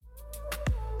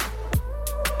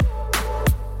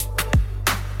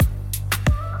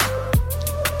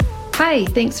Hi,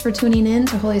 thanks for tuning in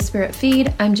to Holy Spirit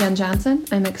Feed. I'm Jen Johnson.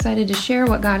 I'm excited to share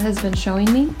what God has been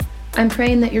showing me. I'm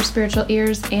praying that your spiritual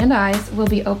ears and eyes will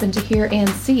be open to hear and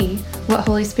see what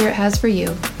Holy Spirit has for you.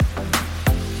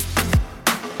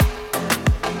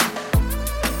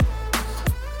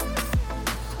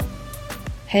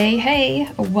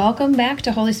 Hey, welcome back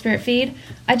to Holy Spirit Feed.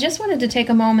 I just wanted to take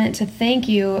a moment to thank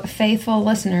you, faithful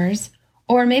listeners,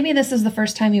 or maybe this is the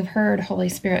first time you've heard Holy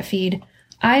Spirit Feed.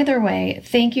 Either way,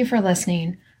 thank you for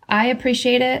listening. I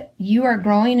appreciate it. You are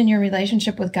growing in your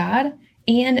relationship with God,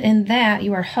 and in that,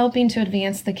 you are helping to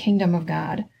advance the kingdom of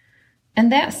God.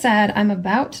 And that said, I'm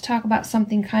about to talk about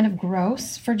something kind of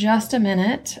gross for just a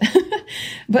minute,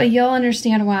 but you'll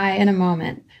understand why in a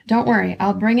moment. Don't worry,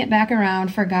 I'll bring it back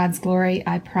around for God's glory,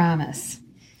 I promise.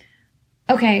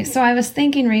 Okay, so I was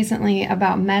thinking recently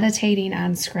about meditating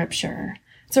on Scripture.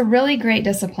 It's a really great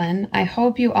discipline. I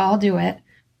hope you all do it.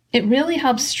 It really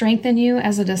helps strengthen you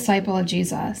as a disciple of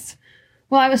Jesus.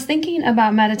 Well, I was thinking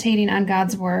about meditating on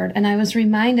God's Word, and I was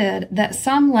reminded that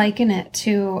some liken it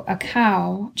to a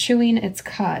cow chewing its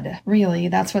cud. Really,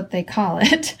 that's what they call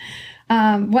it.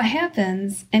 What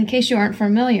happens, in case you aren't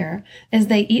familiar, is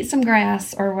they eat some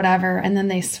grass or whatever, and then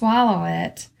they swallow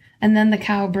it, and then the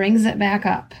cow brings it back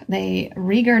up. They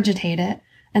regurgitate it,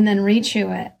 and then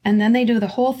re-chew it, and then they do the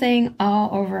whole thing all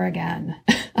over again.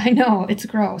 I know, it's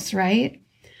gross, right?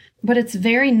 But it's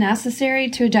very necessary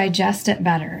to digest it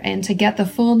better and to get the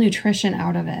full nutrition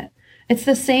out of it. It's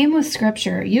the same with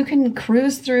Scripture. You can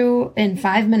cruise through in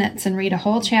 5 minutes and read a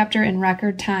whole chapter in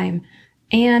record time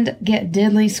and get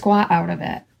diddly squat out of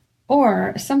it.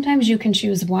 Or sometimes you can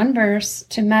choose one verse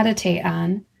to meditate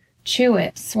on, chew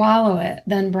it, swallow it,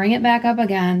 then bring it back up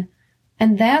again.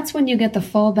 And that's when you get the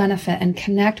full benefit and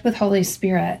connect with Holy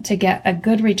Spirit to get a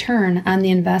good return on the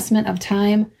investment of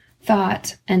time,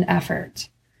 thought, and effort.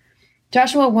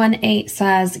 Joshua 1:8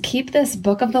 says, "Keep this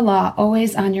book of the law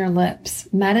always on your lips.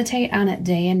 Meditate on it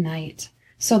day and night,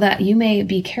 so that you may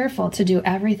be careful to do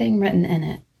everything written in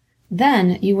it.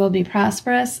 Then you will be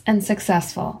prosperous and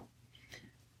successful."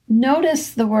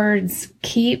 Notice the words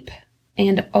keep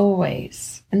and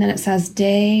always, and then it says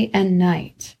day and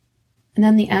night. And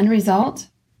then the end result,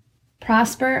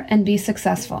 prosper and be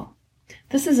successful.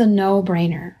 This is a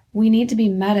no-brainer. We need to be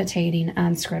meditating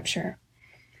on Scripture.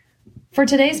 For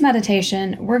today's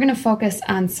meditation, we're going to focus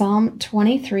on Psalm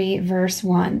 23, verse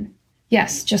 1.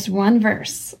 Yes, just one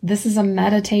verse. This is a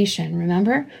meditation,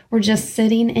 remember? We're just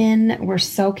we're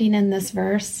soaking in this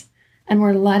verse, and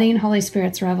we're letting Holy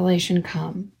Spirit's revelation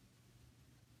come.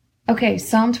 Okay,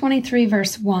 Psalm 23,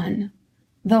 verse 1.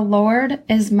 "The Lord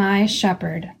is my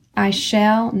shepherd. I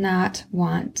shall not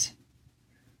want."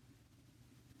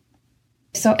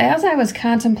 So as I was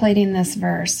contemplating this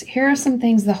verse, here are some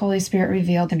things the Holy Spirit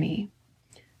revealed to me.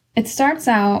 It starts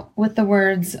out with the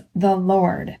words, the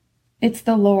Lord. It's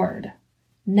the Lord,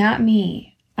 not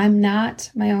me. I'm not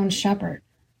my own shepherd.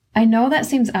 I know that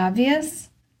seems obvious,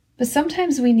 but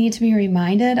sometimes we need to be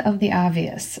reminded of the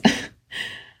obvious.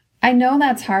 I know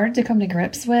that's hard to come to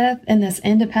grips with in this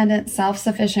independent,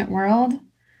 self-sufficient world,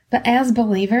 but as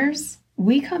believers,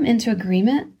 we come into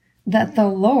agreement that the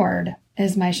Lord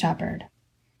is my shepherd.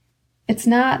 It's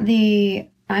not the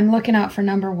I'm looking out for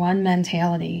number one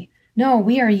mentality. No,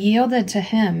 we are yielded to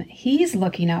Him. He's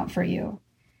looking out for you.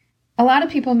 A lot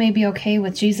of people may be okay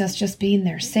with Jesus just being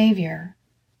their Savior,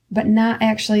 but not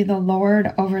actually the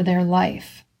Lord over their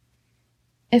life.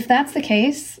 If that's the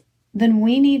case, then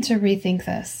we need to rethink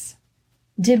this.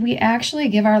 Did we actually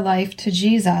give our life to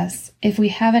Jesus if we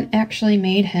haven't actually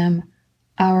made Him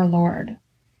our Lord?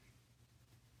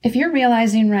 If you're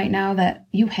realizing right now that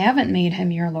you haven't made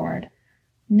Him your Lord,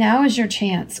 now is your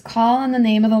chance. Call on the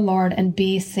name of the Lord and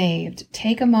be saved.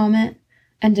 Take a moment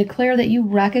and declare that you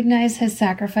recognize His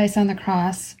sacrifice on the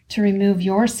cross to remove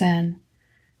your sin,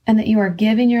 and that you are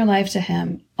giving your life to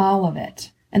Him, all of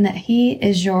it, and that He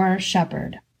is your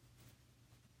shepherd.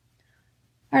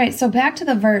 All right, so back to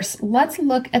the verse. Let's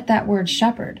look at that word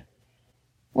shepherd.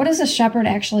 What does a shepherd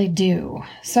actually do?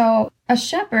 So a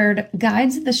shepherd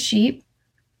guides the sheep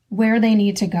where they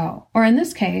need to go, or in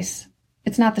this case,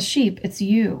 it's not the sheep, it's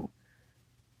you.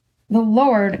 The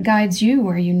Lord guides you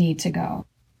where you need to go,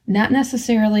 not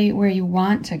necessarily where you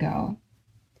want to go.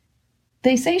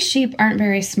 They say sheep aren't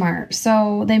very smart,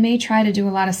 so they may try to do a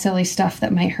lot of silly stuff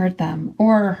that might hurt them,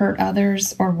 or hurt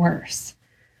others, or worse.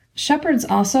 Shepherds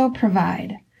also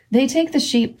provide. They take the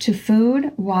sheep to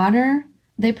food, water,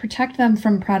 they protect them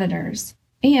from predators,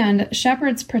 and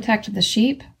shepherds protect the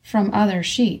sheep from other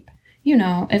sheep. You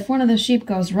know, if one of the sheep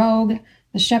goes rogue,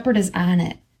 the shepherd is on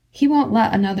it. He won't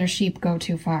let another sheep go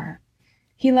too far.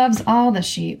 He loves all the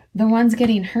sheep, the ones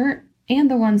getting hurt and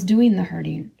the ones doing the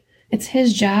hurting. It's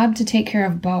his job to take care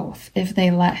of both if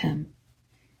they let him.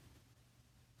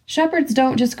 Shepherds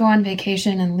don't just go on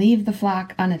vacation and leave the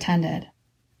flock unattended.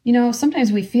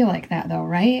 Sometimes we feel like that though,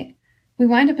 right? We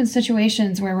wind up in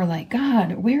situations where we're like,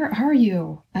 God, where are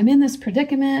you? I'm in this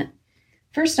predicament.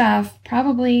 First off,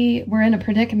 probably we're in a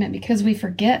predicament because we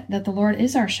forget that the Lord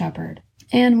is our shepherd.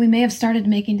 And we may have started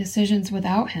making decisions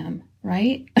without him,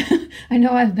 right? I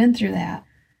know I've been through that.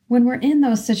 When we're in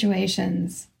those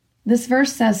situations, this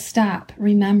verse says, stop,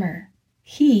 remember,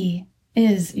 he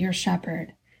is your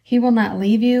shepherd. He will not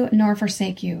leave you nor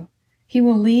forsake you. He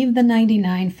will leave the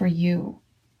 99 for you.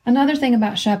 Another thing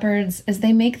about shepherds is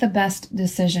they make the best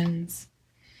decisions.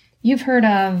 You've heard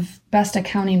of best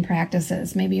accounting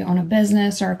practices. Maybe you own a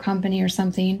business or a company or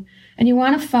something, and you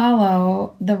want to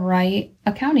follow the right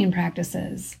accounting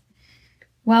practices.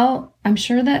 Well, I'm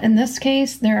sure that in this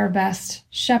case, there are best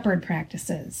shepherd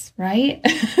practices, right?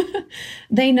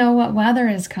 They know what weather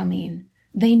is coming.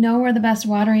 They know where the best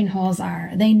watering holes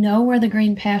are. They know where the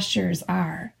green pastures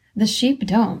are. The sheep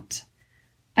don't.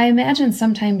 I imagine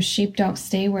sometimes sheep don't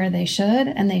stay where they should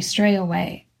and they stray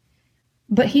away.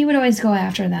 But he would always go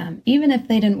after them, even if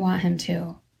they didn't want him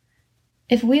to.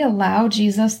 If we allow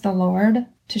Jesus the Lord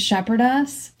to shepherd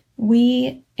us,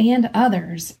 we and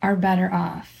others are better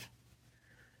off.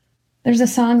 There's a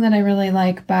song that I really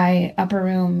like by Upper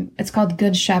Room. It's called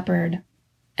Good Shepherd.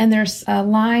 And there's a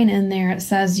line in there. It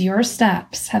says, your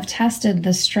steps have tested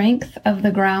the strength of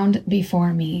the ground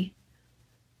before me.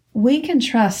 We can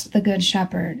trust the Good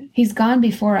Shepherd. He's gone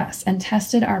before us and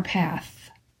tested our path.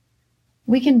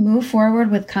 We can move forward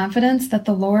with confidence that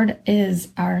the Lord is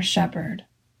our shepherd.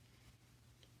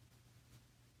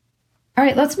 All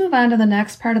right, let's move on to the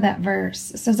next part of that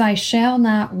verse. It says, I shall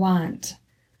not want.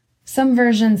 Some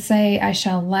versions say, I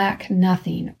shall lack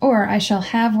nothing, or I shall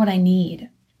have what I need.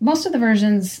 Most of the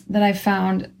versions that I've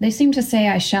found, they seem to say,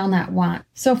 I shall not want.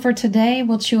 So for today,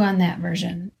 we'll chew on that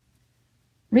version.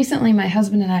 Recently, my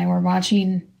husband and I were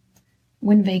watching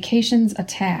When Vacations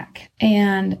Attack,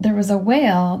 and there was a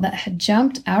whale that had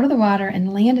jumped out of the water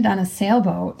and landed on a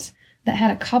sailboat that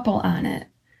had a couple on it.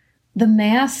 The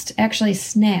mast actually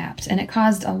snapped, and it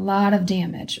caused a lot of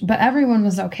damage, but everyone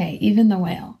was okay, even the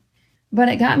whale. But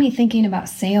it got me thinking about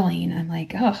sailing. I'm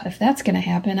like, oh, if that's going to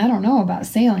happen, I don't know about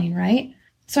sailing, right?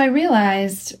 So I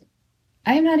realized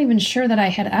I'm not even sure that I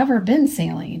had ever been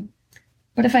sailing.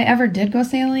 But if I ever did go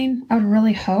sailing, I would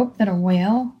really hope that a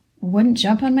whale wouldn't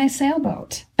jump on my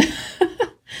sailboat. It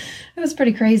was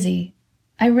pretty crazy.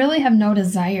 I really have no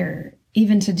desire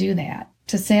even to do that,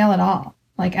 to sail at all,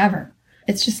 like ever.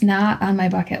 It's just not on my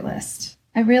bucket list.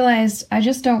 I realized I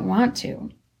just don't want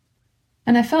to.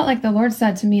 And I felt like the Lord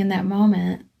said to me in that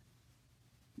moment,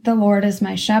 the Lord is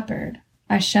my shepherd.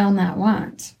 I shall not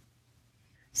want.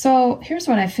 So here's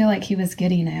what I feel like he was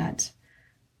getting at.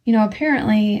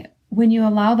 Apparently, when you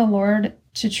allow the Lord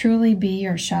to truly be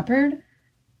your shepherd,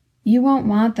 you won't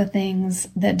want the things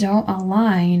that don't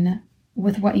align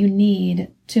with what you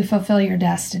need to fulfill your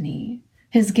destiny,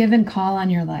 his given call on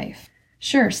your life.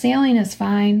 Sure, sailing is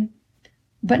fine,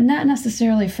 but not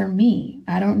necessarily for me.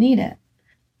 I don't need it.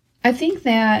 I think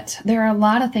that there are a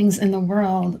lot of things in the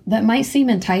world that might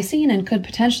seem enticing and could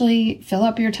potentially fill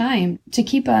up your time to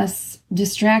keep us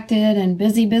distracted and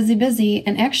busy,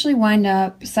 and actually wind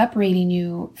up separating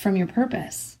you from your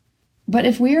purpose. But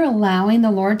if we are allowing the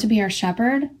Lord to be our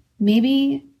shepherd,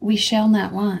 maybe we shall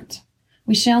not want.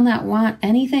 We shall not want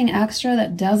anything extra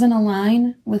that doesn't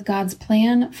align with God's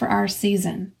plan for our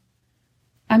season.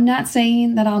 I'm not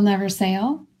saying that I'll never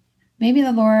sail. Maybe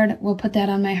the Lord will put that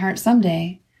on my heart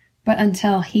someday. But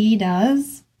until he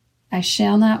does, I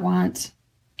shall not want,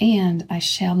 and I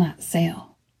shall not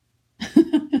sail.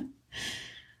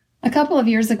 A couple of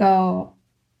years ago,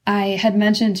 I had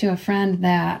mentioned to a friend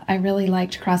that I really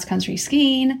liked cross-country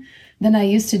skiing. Then I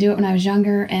used to do it when I was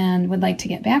younger and would like to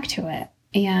get back to it.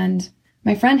 And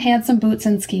my friend had some boots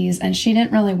and skis, and she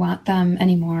didn't really want them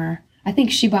anymore. I think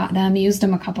she bought them, used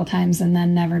them a couple times, and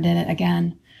then never did it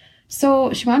again.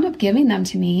 So she wound up giving them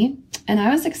to me, and I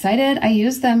was excited. I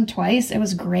used them twice. It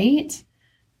was great.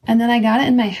 And then I got it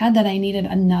in my head that I needed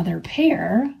another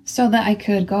pair so that I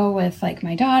could go with like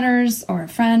my daughters or a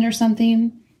friend or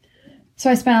something. So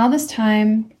I spent all this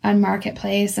time on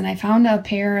Marketplace, and I found a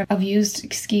pair of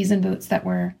used skis and boots that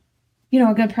were,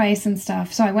 a good price and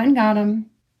stuff. So I went and got them.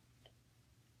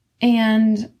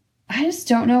 And I just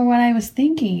don't know what I was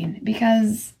thinking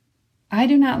because I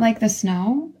do not like the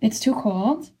snow. It's too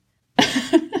cold.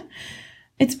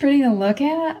 It's pretty to look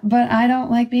at, but I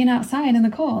don't like being outside in the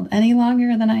cold any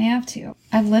longer than I have to.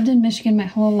 I've lived in Michigan my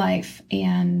whole life,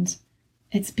 and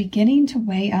it's beginning to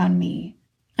weigh on me.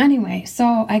 Anyway,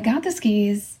 so I got the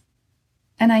skis,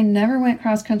 and I never went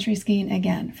cross-country skiing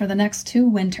again for the next 2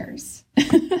 winters.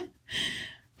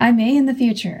 I may in the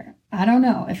future. I don't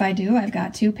know. If I do, I've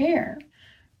got 2 pair.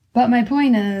 But my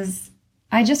point is,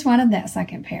 I just wanted that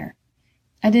second pair.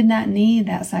 I did not need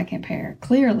that second pair.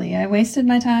 Clearly, I wasted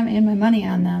my time and my money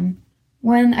on them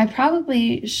when I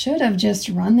probably should have just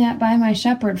run that by my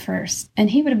shepherd first.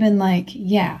 And he would have been like,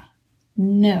 yeah,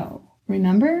 no,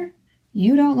 remember?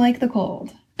 You don't like the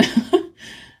cold.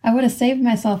 I would have saved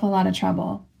myself a lot of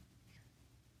trouble.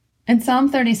 In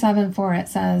Psalm 37:4, it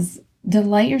says,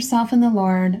 delight yourself in the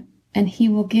Lord, and he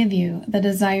will give you the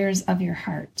desires of your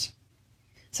heart.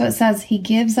 So it says he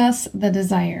gives us the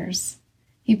desires.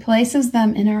 He places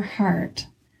them in our heart,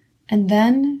 and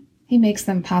then he makes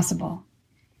them possible.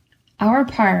 Our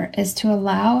part is to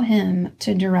allow him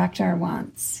to direct our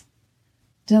wants.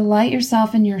 Delight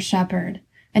yourself in your shepherd,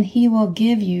 and he will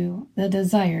give you the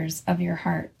desires of your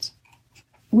heart.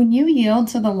 When you yield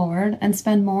to the Lord and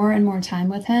spend more and more time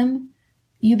with him,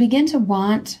 you begin to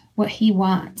want what he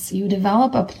wants. You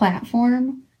develop a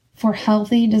platform for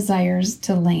healthy desires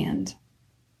to land.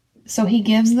 So he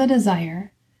gives the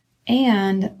desire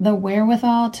and the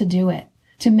wherewithal to do it,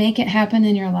 to make it happen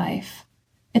in your life.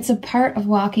 It's a part of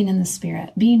walking in the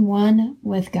Spirit, being one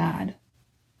with God.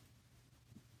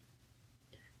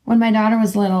 When my daughter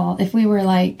was little, if we were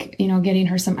getting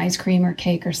her some ice cream or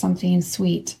cake or something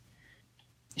sweet,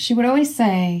 she would always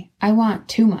say, I want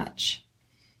too much.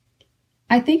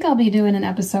 I think I'll be doing an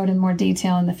episode in more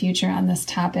detail in the future on this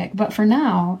topic, but for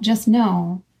now, just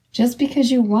know, just because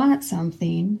you want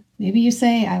something, maybe you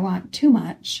say, I want too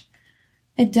much,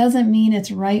 it doesn't mean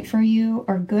it's right for you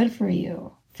or good for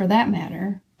you, for that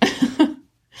matter.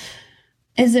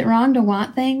 Is it wrong to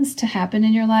want things to happen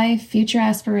in your life, future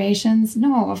aspirations?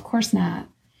 No, of course not.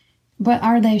 But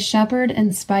are they shepherd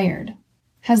inspired?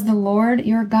 Has the Lord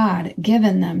your God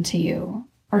given them to you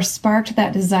or sparked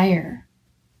that desire?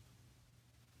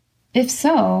 If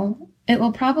so, it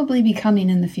will probably be coming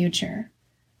in the future.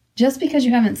 Just because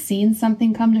you haven't seen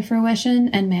something come to fruition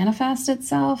and manifest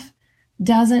itself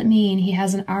doesn't mean he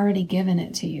hasn't already given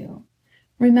it to you.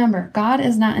 Remember, God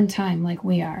is not in time like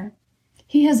we are.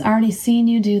 He has already seen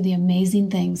you do the amazing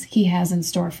things he has in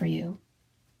store for you.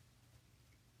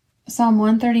 Psalm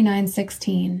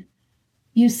 139:16.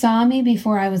 You saw me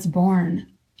before I was born.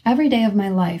 Every day of my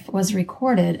life was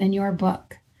recorded in your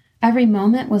book. Every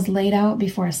moment was laid out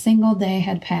before a single day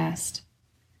had passed.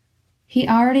 He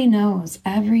already knows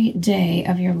every day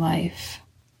of your life.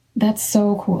 That's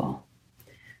so cool.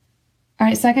 All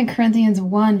right, 2 Corinthians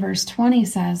 1 verse 20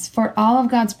 says, for all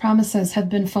of God's promises have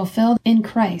been fulfilled in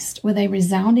Christ with a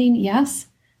resounding yes,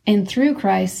 and through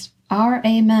Christ, our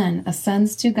amen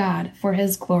ascends to God for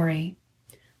his glory.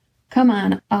 Come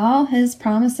on, all his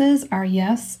promises are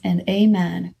yes and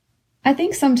amen. I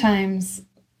think sometimes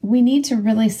we need to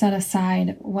really set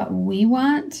aside what we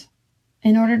want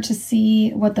in order to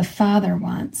see what the Father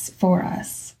wants for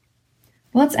us.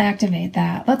 Let's activate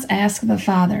that. Let's ask the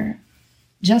Father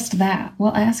just that.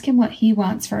 We'll ask him what he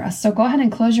wants for us. So go ahead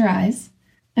and close your eyes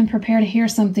and prepare to hear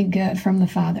something good from the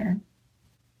Father.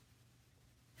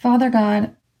 Father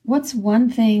God, what's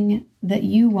one thing that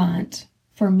you want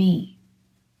for me?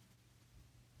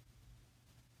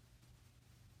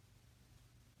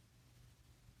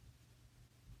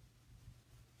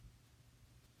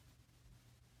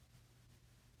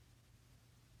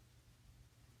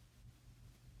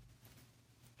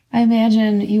 I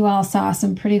imagine you all saw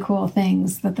some pretty cool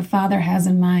things that the Father has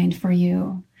in mind for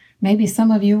you. Maybe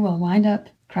some of you will wind up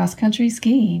cross-country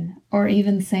skiing or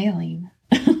even sailing.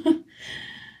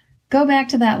 Go back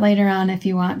to that later on if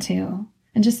you want to,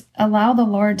 and just allow the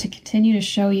Lord to continue to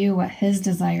show you what his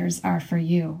desires are for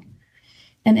you.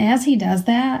 And as he does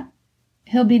that,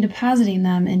 he'll be depositing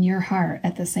them in your heart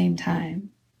at the same time.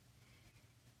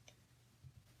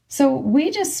 So we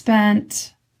just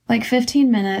spent like 15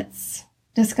 minutes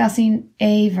discussing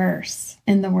a verse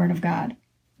in the Word of God.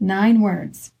 9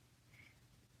 words.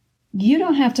 You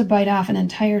don't have to bite off an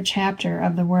entire chapter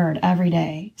of the Word every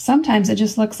day. Sometimes it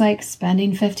just looks like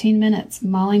spending 15 minutes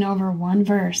mulling over one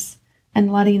verse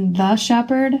and letting the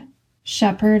shepherd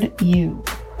shepherd you.